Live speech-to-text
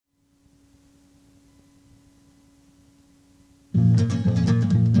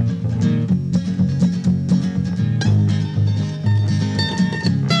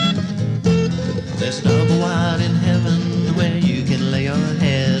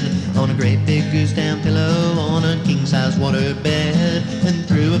great big goose down pillow on a king-size water bed. And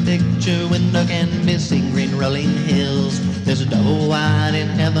through a picture window can be seen green rolling hills. There's a double wide in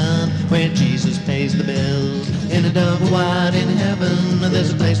heaven where Jesus pays the bills. In a double wide in heaven,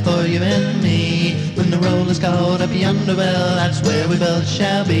 there's a place for you and me. When the roll is called up yonder, well, that's where we both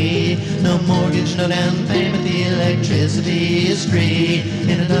shall be. No mortgage, no down payment, the electricity is free.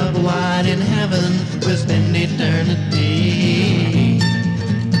 In a double wide in heaven, we'll spend eternity.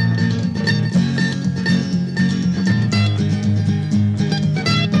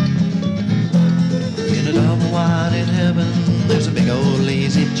 In a double wide in heaven, there's a big old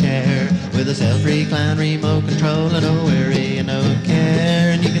lazy chair with a self-recline remote control and no worry and no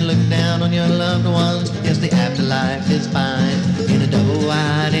care. And you can look down on your loved ones, yes, the afterlife is fine. In a double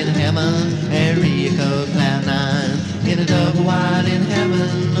wide in heaven, area code cloud 9. In a double wide in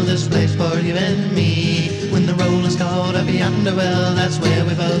heaven, there's a place for you and me. When the roll is called up yonder, well, that's where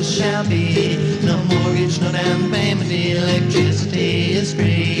we both shall be. No mortgage, no down payment, the electricity is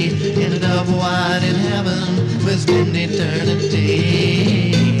free. In a double wide in heaven, we'll spend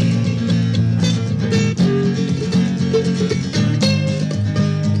eternity.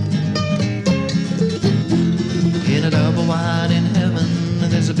 In a double wide in heaven,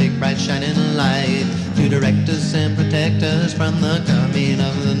 there's a big bright shining light to direct us and protect us from the coming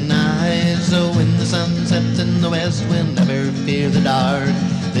of the night. So when the sun sets in the west, we'll never fear the dark.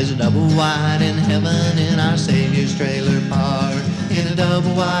 There's a double wide in heaven in our Savior's trailer park. In a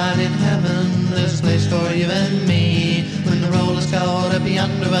double wide in heaven, there's a place for you and me. When the roll is called up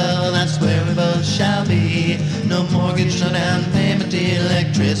yonder, well, that's where we both shall be. No mortgage, no down payment, the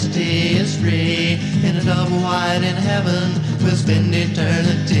electricity is free. In a double wide in heaven, we'll spend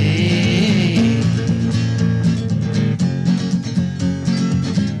eternity.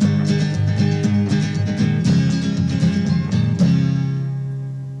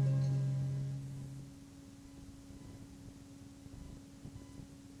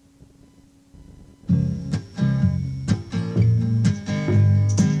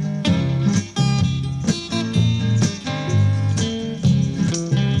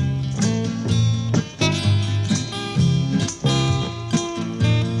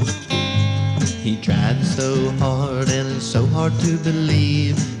 So hard and it's so hard to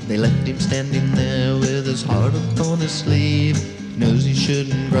believe. They left him standing there with his heart upon his sleeve. He knows he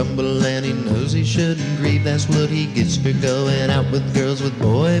shouldn't grumble and he knows he shouldn't grieve. That's what he gets for going out with girls with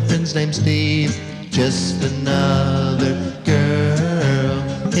boyfriends named Steve. Just another girl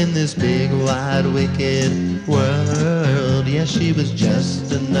in this big wide wicked world. Yeah, she was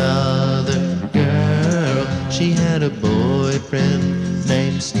just another girl. She had a boyfriend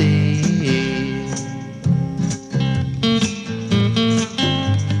named Steve.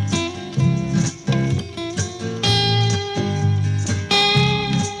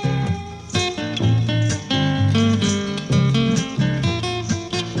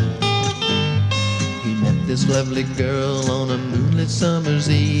 This lovely girl on a moonlit summer's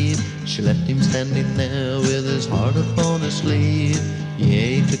eve. She left him standing there with his heart upon her sleeve.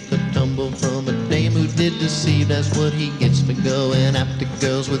 Yeah, he took a tumble from a dame who did deceive. That's what he gets for going after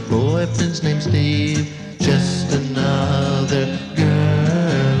girls with boyfriends named Steve. Just another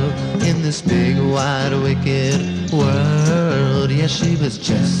girl in this big wide wicked world. Yeah, she was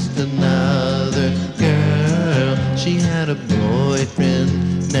just another girl. She had a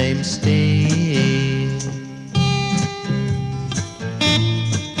boyfriend named Steve.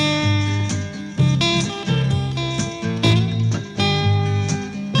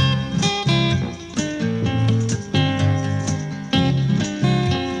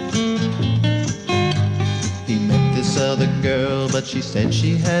 Girl, but she said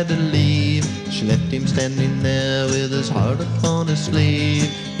she had to leave. She left him standing there with his heart upon his sleeve.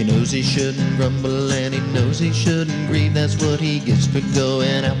 He knows he shouldn't grumble and he knows he shouldn't grieve. That's what he gets for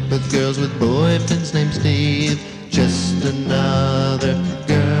going out with girls with boyfriends named Steve. Just another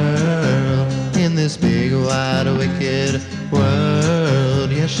girl in this big wide wicked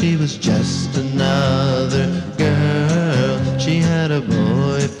world. Yeah, she was just another girl. She had a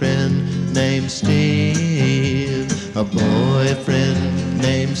boyfriend named Steve. A boyfriend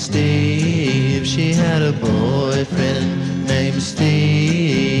named Steve. She had a boyfriend named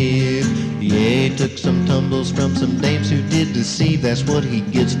Steve. Yeah, he took some tumbles from some dames who did deceive. That's what he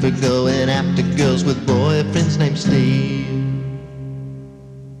gets for going after girls with boyfriends named Steve.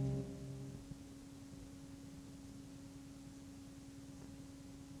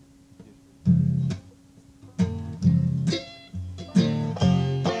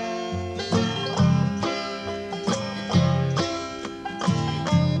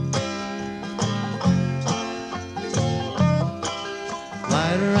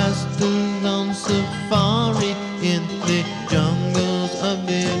 White Rastas on safari in the jungles of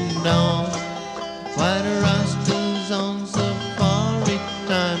the dawn. White Rastas on safari,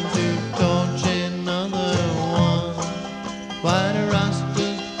 time to torch another one. White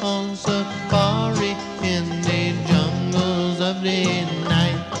Rastas on safari in the jungles of the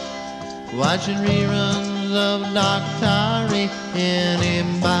night, watching reruns of Doctari.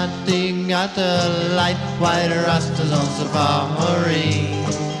 Anybody got a light? White Rastas on safari,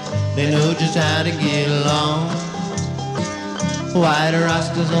 they know just how to get along. White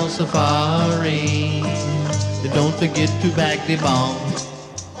Rastas on safari, they don't forget to back the bomb.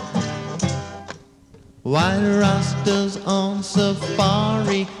 White Rastas on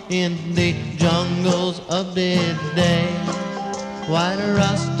safari in the jungles of the day. White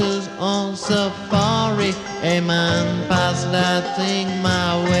Rastas on safari, a man passed that thing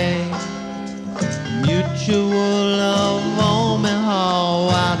my way. Mutual love, Omaha,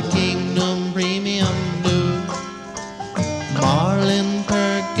 Wild Kingdom Premium Blue, Marlin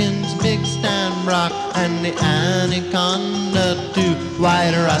Perkins, Big Stanbrock, and the Anaconda too.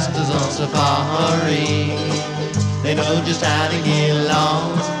 White Rastas on safari, they know just how to get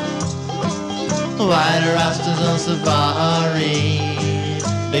along. White Rastas on safari,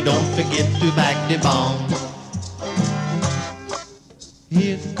 they don't forget to back the bomb.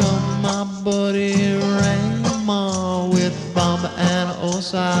 Here come my buddy Raymond with Bomba and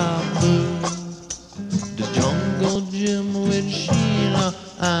Osabu, the Jungle Jim with Sheila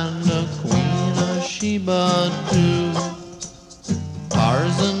and the Queen of Sheba too.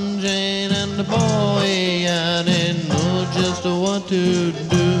 Tarzan, Jane and the boy, yeah, they know just what to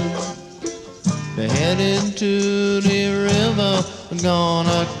do. They're headed to the river,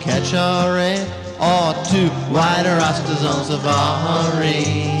 gonna catch a ray or two. White Rastas on safari,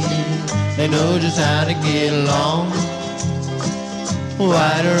 they know just how to get along.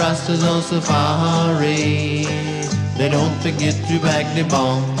 White Rastas on safari, they don't forget to back the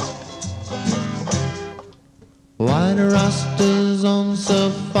bomb. White Rastas on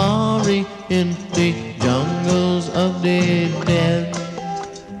safari in the jungles of the dead.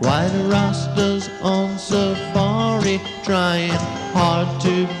 White Rastas on safari, trying hard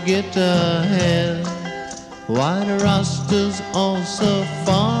to get ahead. White Rastas on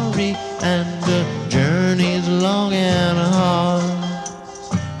safari, and the journey's long and hard.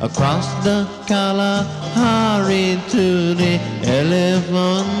 Across the Kalahari to the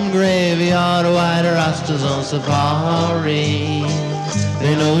elephant graveyard. White Rastas on safari,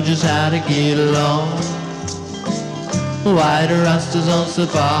 they know just how to get along. White Rastas on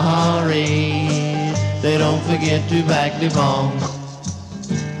safari, they don't forget to back the bomb.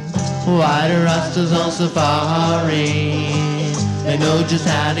 White Rastas on safari, they know just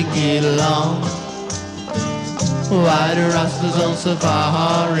how to get along. White Rastas on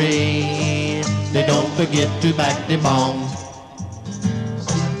safari, they don't forget to back the bomb.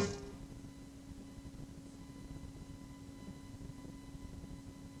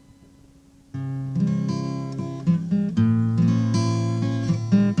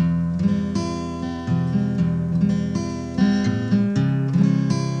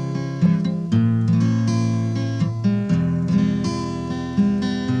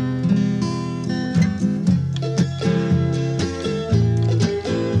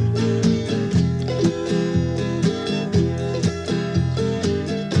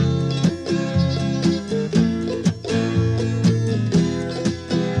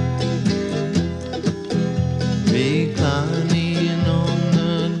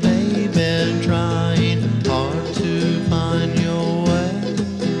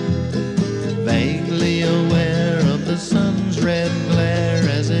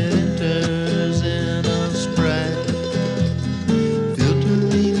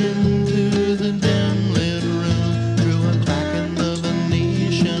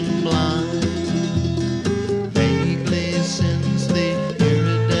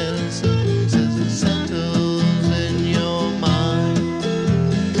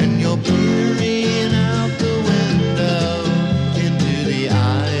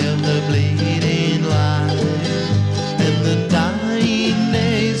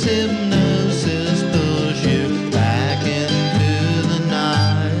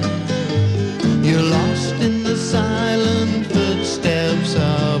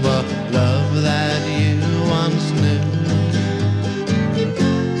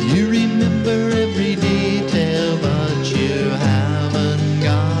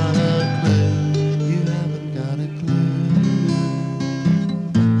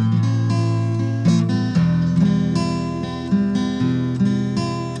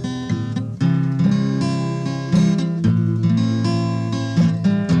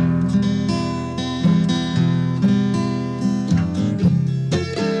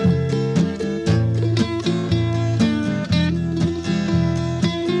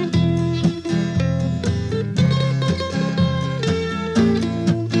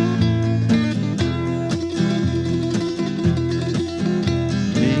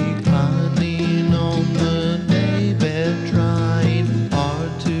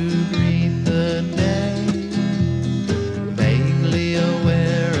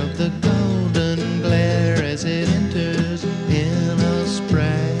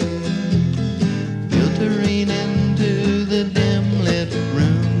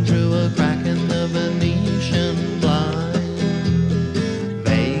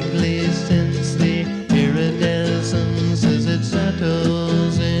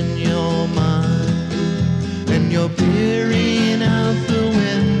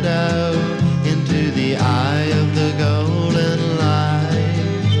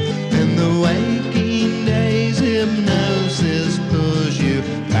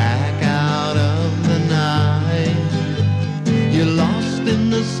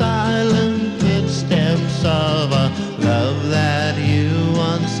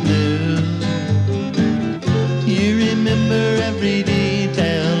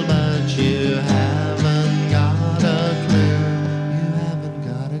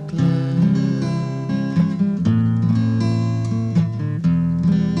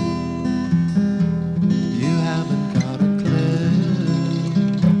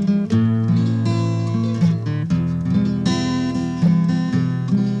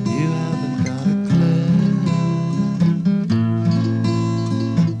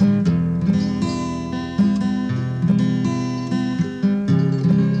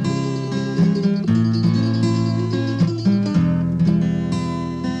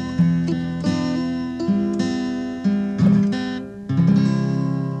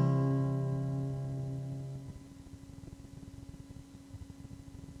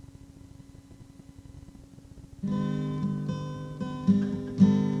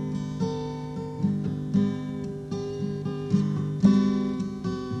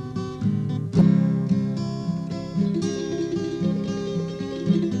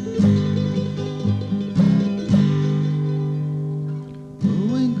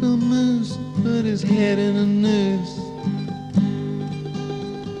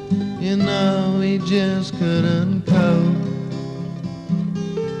 You know he just couldn't cope,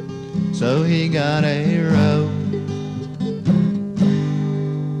 so he got a rope.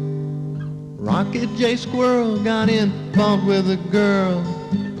 Rocket J Squirrel got involved with a girl.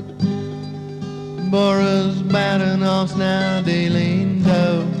 Boris Badenoff's now dealing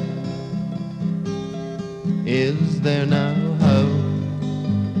dope. Is there no hope?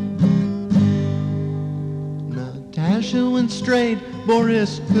 Natasha went straight,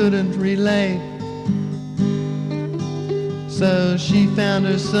 Boris couldn't relate, so she found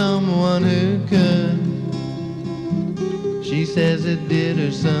her someone who could. She says it did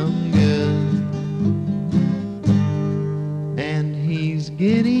her some good. And he's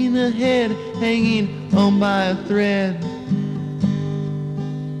getting ahead, hanging on by a thread.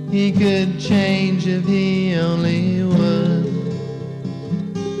 He could change if he only would,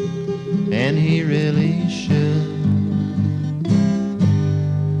 and he really should.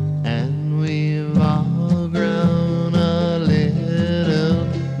 And we've all grown a little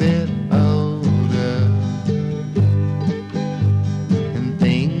bit older, and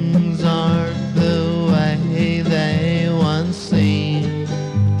things aren't the way they once seemed.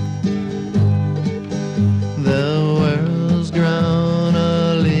 The world's grown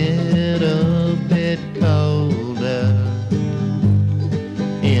a little bit colder.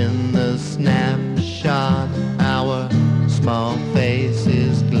 In the snapshot, our small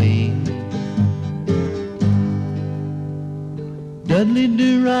faces gleam. Dudley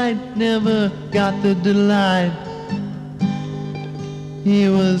Do-Right never got the delight he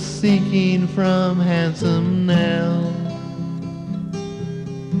was seeking from handsome Nell.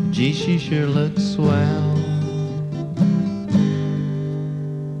 Gee, she sure looks swell.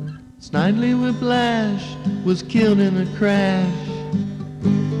 Snidely Whiplash was killed in a crash.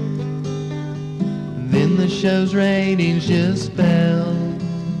 Then the show's ratings just fell.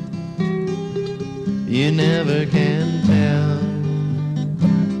 You never can tell.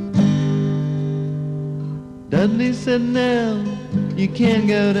 Dudley said, Nell, you can't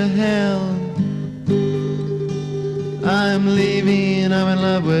go to hell. I'm leaving, I'm in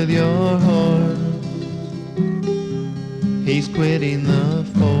love with your whore. He's quitting the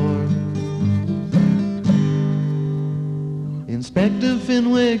force. Inspector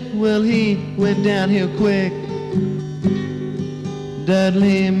Fenwick, well, he went downhill quick.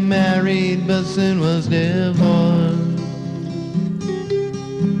 Dudley married but soon was divorced.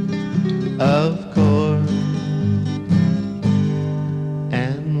 Of course.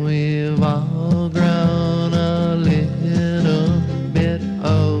 And we've all grown a little bit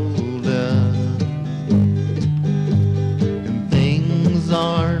older, and things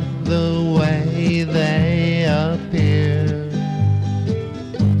aren't the way they appear.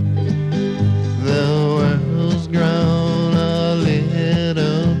 The world's grown a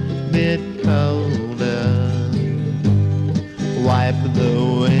little bit colder. Wipe the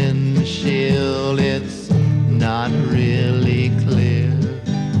windshield, it's not really clear.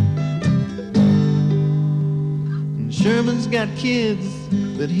 And Sherman's got kids,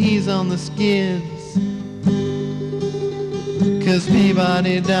 but he's on the skids, 'cause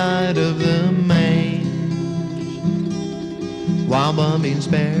Peabody died of the mange while bumming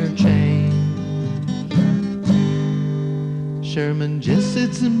spare change. Sherman just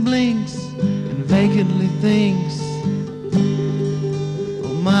sits and blinks and vacantly thinks,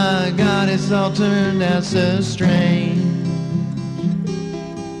 oh my God, it's all turned out so strange.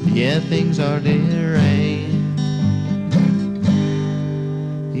 Yeah, things are deranged.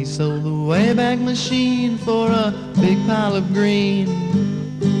 He sold the Wayback Machine for a big pile of green,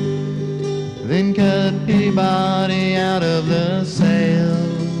 then cut Peabody out of the sale.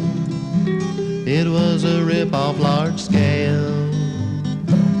 It was a rip-off large scale.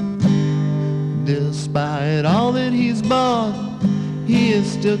 Despite all that he's bought, he is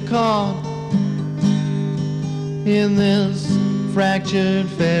still caught in this fractured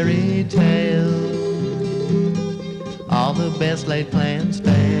fairy tale. All the best laid plans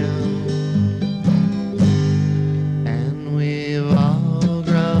fail, and we've all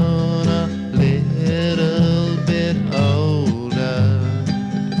grown a little bit older.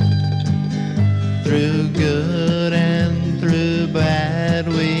 Through good and through bad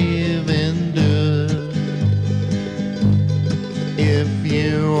we've endured. If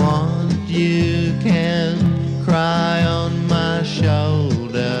you want, you can cry on my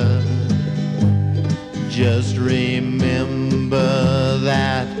shoulder. Just remember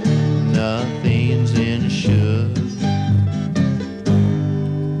that nothing's insured,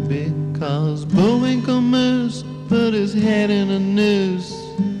 because Bullwinkle Moose put his head in a noose.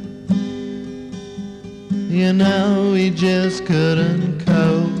 You know, he just couldn't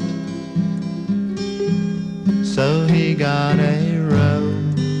cope,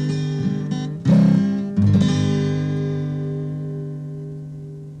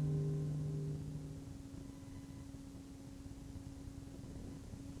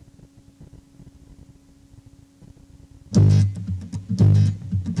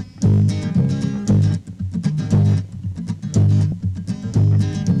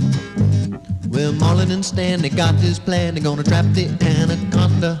 Marlin and Stan, they got this plan. They're gonna trap the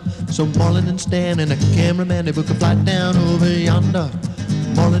anaconda. So Marlin and Stan and a cameraman, they book a flight down over yonder.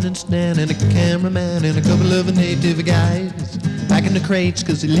 Marlin and Stan and a cameraman and a couple of native guys, back in the crates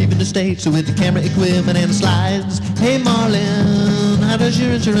cause they're leaving the States with the camera equipment and the slides. Hey Marlin, how does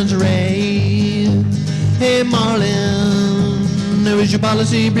your insurance rate? Hey Marlin, how is your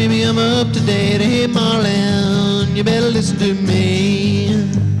policy premium up to date? Hey Marlin, you better listen to me.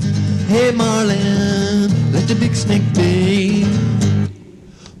 Hey Marlin, let the big snake be.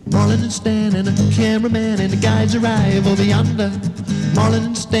 Marlin and Stan and a cameraman and the guides arrive over yonder. Marlin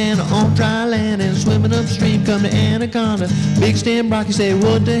and Stan are on dry land and swimming upstream come the anaconda. Big Stan Brocky say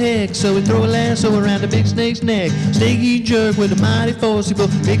what the heck, so we throw a lasso around the big snake's neck. Snake he jerk with a mighty force, he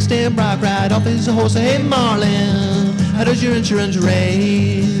pulled Big Stan Brock right off his horse. Hey Marlin, how does your insurance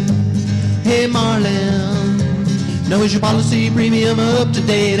rate? Hey Marlin, now is your policy premium up to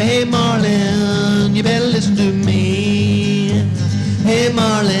date? Hey Marlin, you better listen to me. Hey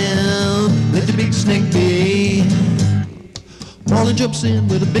Marlin, let the big snake be. Marlin jumps in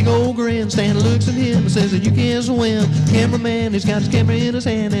with a big old grin. Stan looks at him and says that you can't swim. Cameraman, he's got his camera in his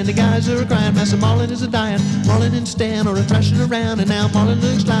hand and the guys are crying. Master Marlin is a dying. Marlin and Stan are thrashing around and now Marlin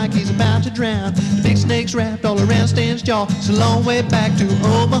looks like he's about to drown. The big snake's wrapped all around Stan's jaw. It's a long way back to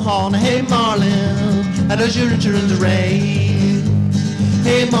Omaha. Now hey Marlin, how does your insurance rate?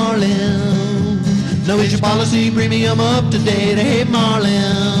 Hey Marlin, now is your policy premium up to date? Hey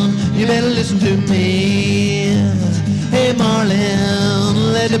Marlin, you better listen to me. Hey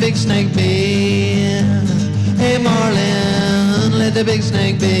Marlin, let the big snake be. Hey Marlin, let the big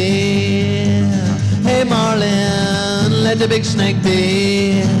snake be. Hey Marlin, let the big snake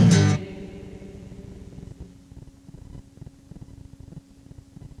be.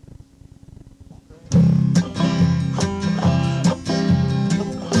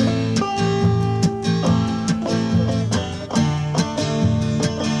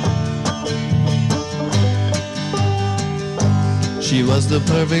 She was the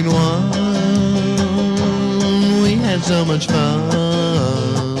perfect one. We had so much fun.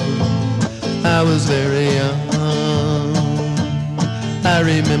 I was very young. I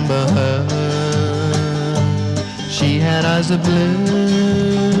remember her. She had eyes of blue.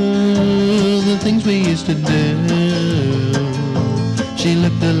 The things we used to do. She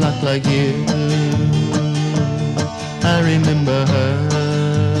looked a lot like you. I remember her.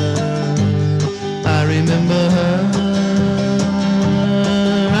 I remember her.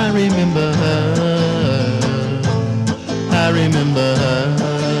 I remember her. I remember her.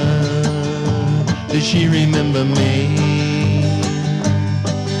 Does she remember me?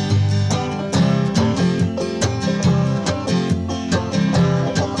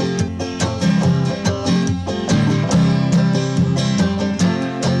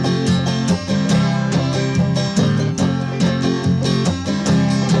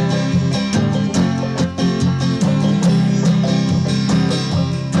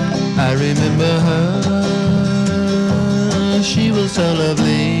 I remember her, she was so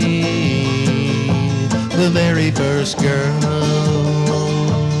lovely, the very first girl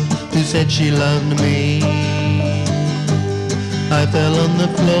who said she loved me. I fell on the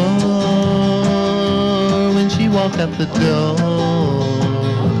floor when she walked out the door.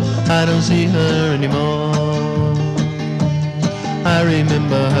 I don't see her anymore. I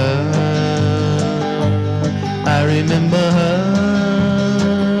remember her. I remember her.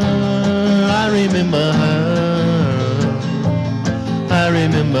 I remember her. I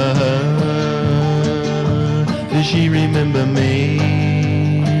remember her. Does she remember me?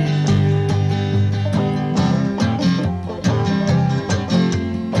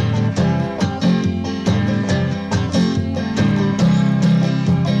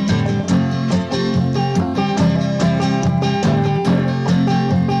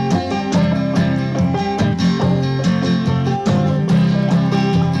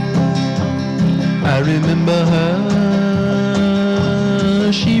 I remember her,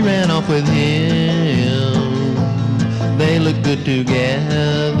 she ran off with him, they looked good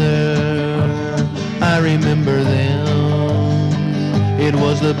together. I remember them, it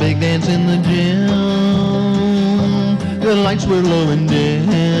was the big dance in the gym, the lights were low and dim,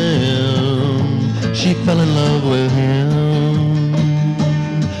 she fell in love with him.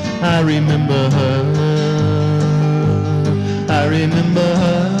 I remember her, I remember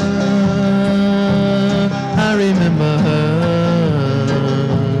her. I remember her,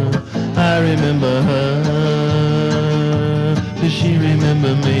 I remember her. Does she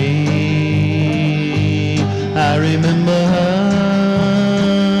remember me? I remember her,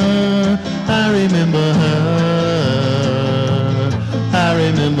 I remember her, I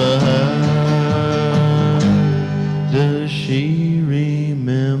remember her.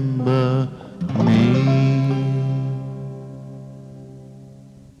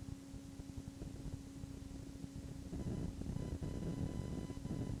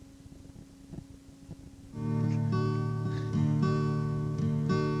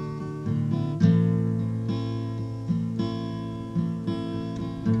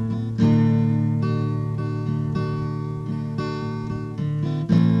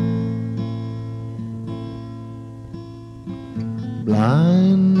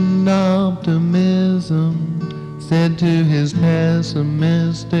 Blind optimism said to his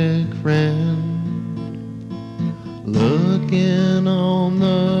pessimistic friend, looking on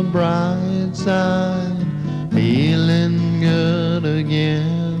the bright side, feeling good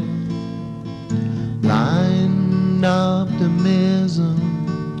again. Blind optimism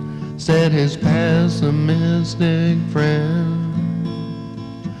said his pessimistic friend,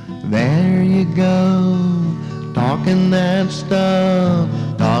 there you go, talking that stuff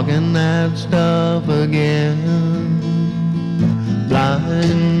again.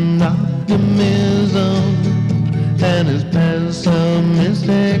 Blind optimism and his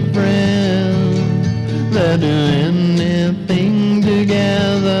pessimistic friend, they're doing anything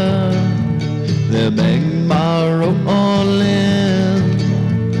together. They beg, borrow, or lend.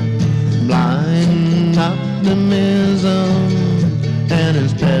 Blind optimism and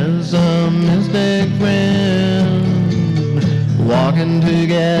his pessimistic friend, walking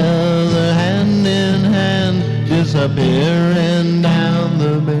together hand in hand, disappearing down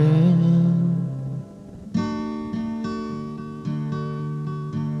the bend.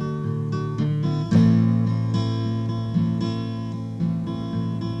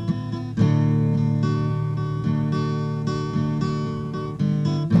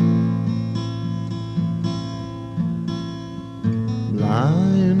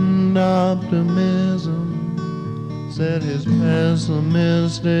 Blind optimism said his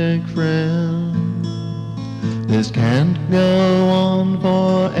pessimistic friend, this can't go on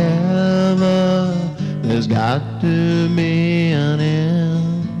forever, there's got to be an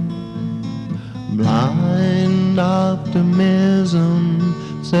end. Blind optimism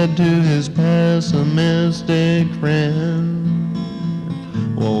said to his pessimistic friend,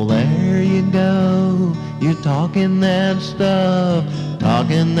 well, there you go, you're talking that stuff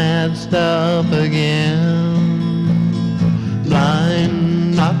again.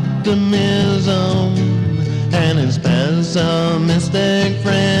 Blind optimism and his pessimistic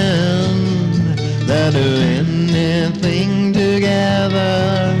friend, they're doing anything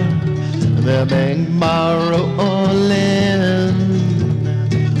together. They beg, borrow, or lend.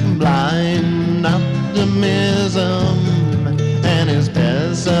 Blind optimism and his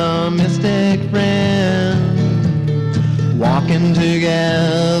pessimistic friend, walking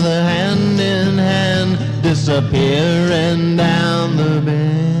together hand in hand, disappearing down the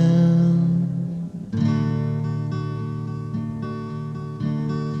bend.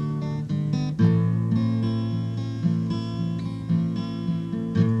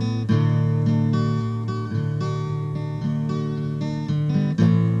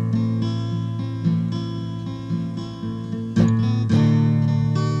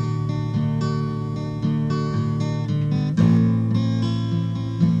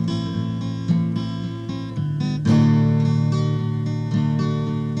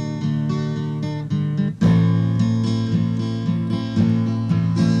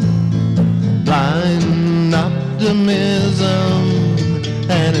 Blind optimism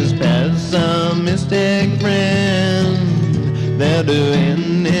and his pessimistic friend, they're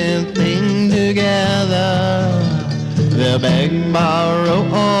doing anything together. They'll beg, borrow,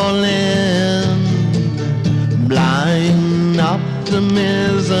 or lend. Blind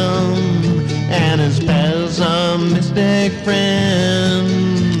optimism and his pessimistic friend,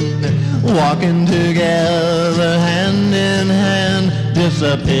 walking together hand in hand,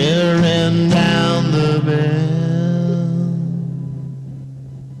 disappearing down the bend.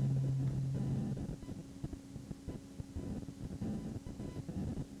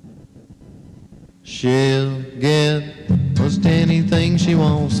 She'll get most anything she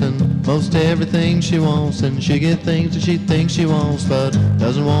wants and most everything she wants, and she'll get things that she thinks she wants but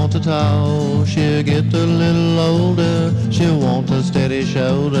doesn't want at all. She'll get a little older, she'll want a steady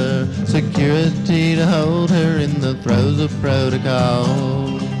shoulder, security to hold her in the throes of protocol.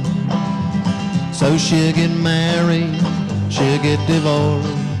 So she'll get married, she'll get divorced,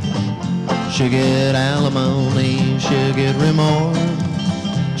 she'll get alimony, she'll get remorse.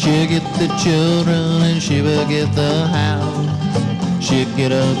 She'll get the children and she will get the house. She'll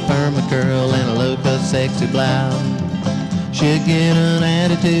get a perma-curl and a low-cut sexy blouse. She'll get an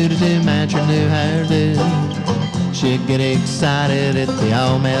attitude to match her new hairdo. She'll get excited at the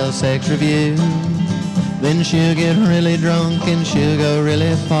all-male sex review. Then she'll get really drunk and she'll go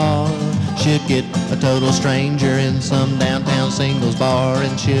really far. She'll get a total stranger in some downtown singles bar,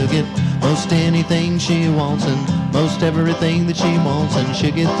 and she'll get most anything she wants and most everything that she wants, and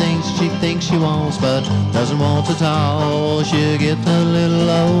she'll get things she thinks she wants but doesn't want at all. She'll get a little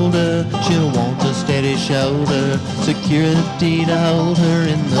older, she'll want a steady shoulder, security to hold her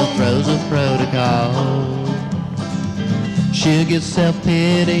in the throes of protocol. She'll get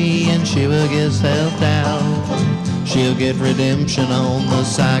self-pity and she will get self-doubt. She'll get redemption on the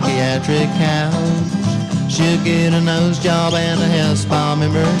psychiatric couch. She'll get a nose job and a health spa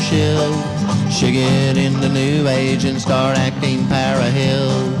membership. She'll get into New Age and start acting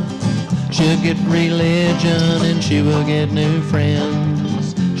para-hill. She'll get religion and she will get new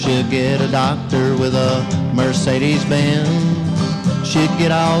friends. She'll get a doctor with a Mercedes-Benz. She'll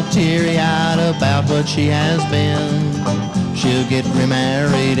get all teary-eyed about what she has been. She'll get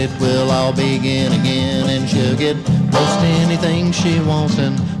remarried, it will all begin again. And she'll get most anything she wants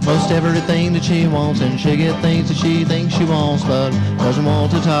and most everything that she wants. And she'll get things that she thinks she wants but doesn't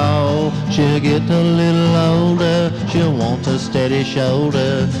want at all. She'll get a little older, she'll want a steady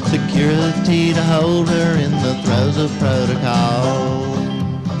shoulder, security to hold her in the throes of protocol.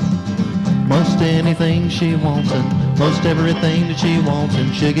 Most anything she wants and most everything that she wants.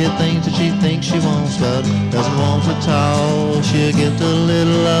 And she'll get things that she thinks she wants but doesn't want at all. She'll get a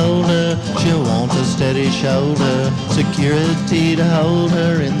little older, she'll want a steady shoulder, security to hold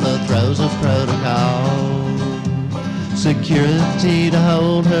her in the throes of protocol. Security to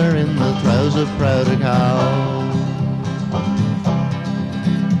hold her in the throes of protocol.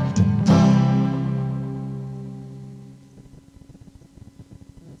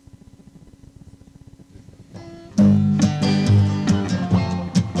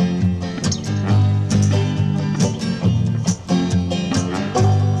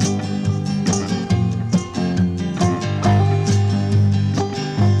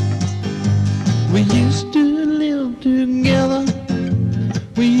 We used to live together,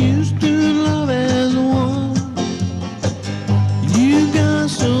 we used to love as one. You got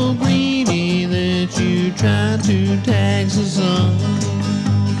so greedy that you tried to tax the sun.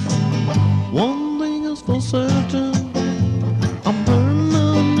 One thing is for certain, I'm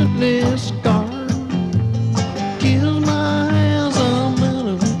permanently scarred. Kills my ass, I'm out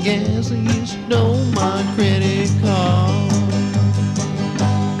of gas and you stole my credit card.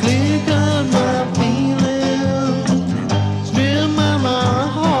 Clearcut my feelings, strip my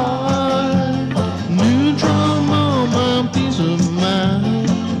heart, neutron on my peace of mind.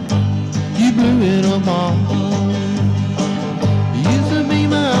 You blew it apart. Used to be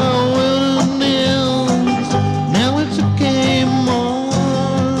my wilderness, now it's a Kmart.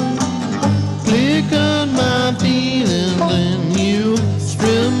 Clearcut my feelings and you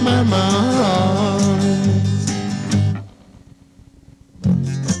strip my heart.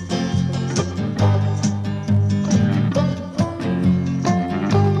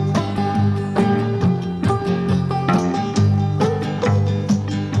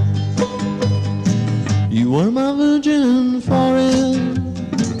 You were my virgin forest,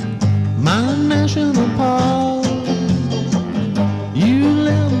 my national park. You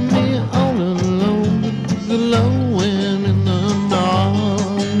left me all alone, glowing in the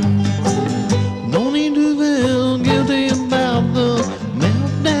dark. No need to feel guilty about the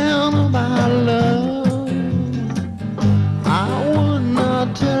meltdown of our love. I would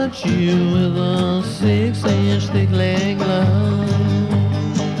not touch you with a 6-inch thick leg glove.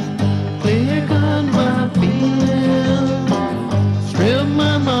 Clearcut my feelings, strip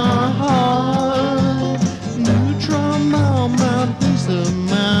my heart, neutron on my peace of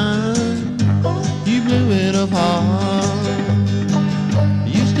mind. You blew it apart.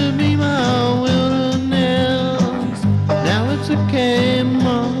 Used to be my wilderness, now it's a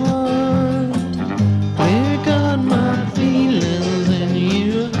Kmart. Clearcut my feelings and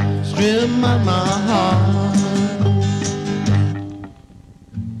you strip my heart.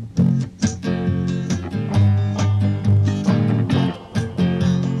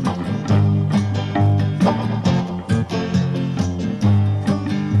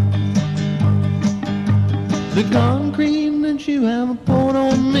 The concrete that you have poured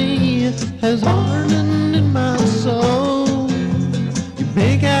on me has hardened in my soul. You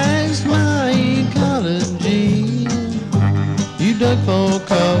pickaxed my ecology, you dug for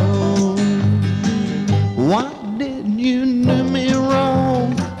coal. Why did you do me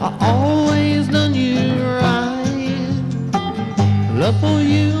wrong? I always done you right. Love for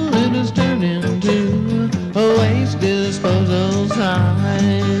you, it has turned into a waste disposal site.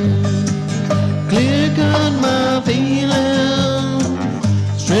 Clearcut my feelings,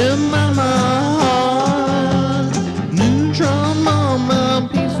 strip my heart.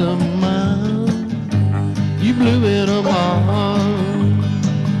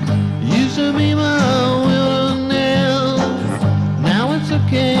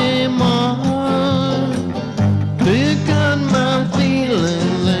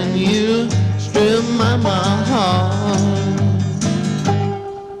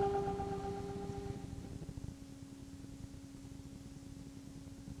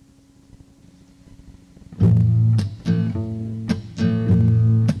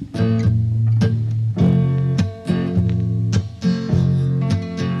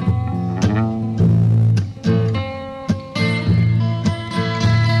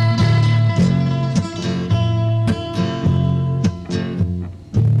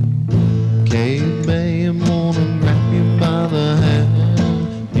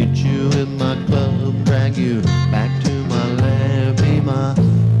 my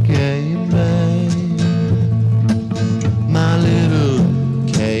cave babe. My little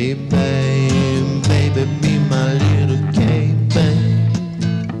cave babe, baby, be my little cave babe.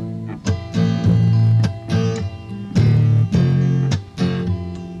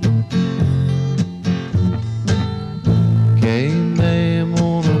 Cave babe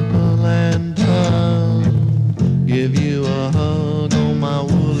on a pull and tug, give you a hug on my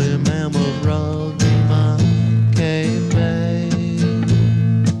woolly mammoth rug. Be my cave babe,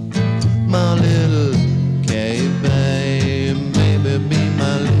 my little cave babe, baby, be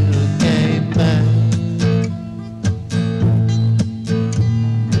my little cave babe.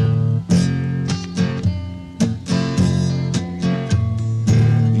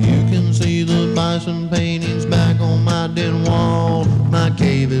 You can see the bison paintings back on my den wall. My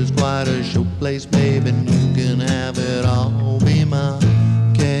cave is quite a showplace, babe, and you can have it all. Be my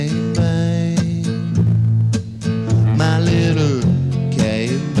cave babe, my little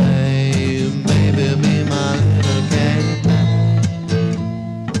cave babe, baby, be my little cave babe.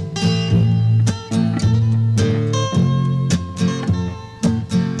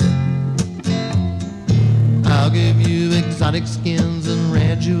 I'll give you exotic skins and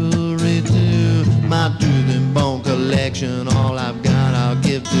rare jewelry too. My tooth and bone collection, all I've got I'll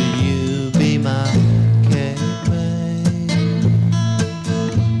give to you. Be my cave babe,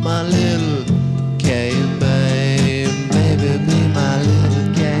 my little cave babe, baby, be my little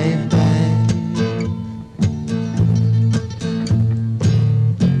cave babe.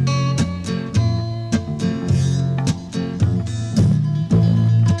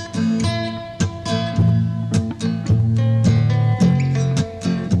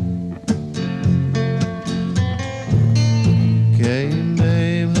 Cave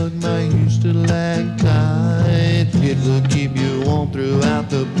babe, hug my used to lag tight. It will keep you warm throughout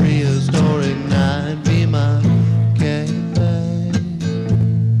the prehistoric night. Be my cave babe,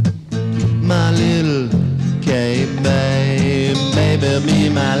 my little cave babe, baby, be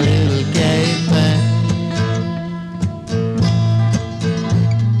my little cave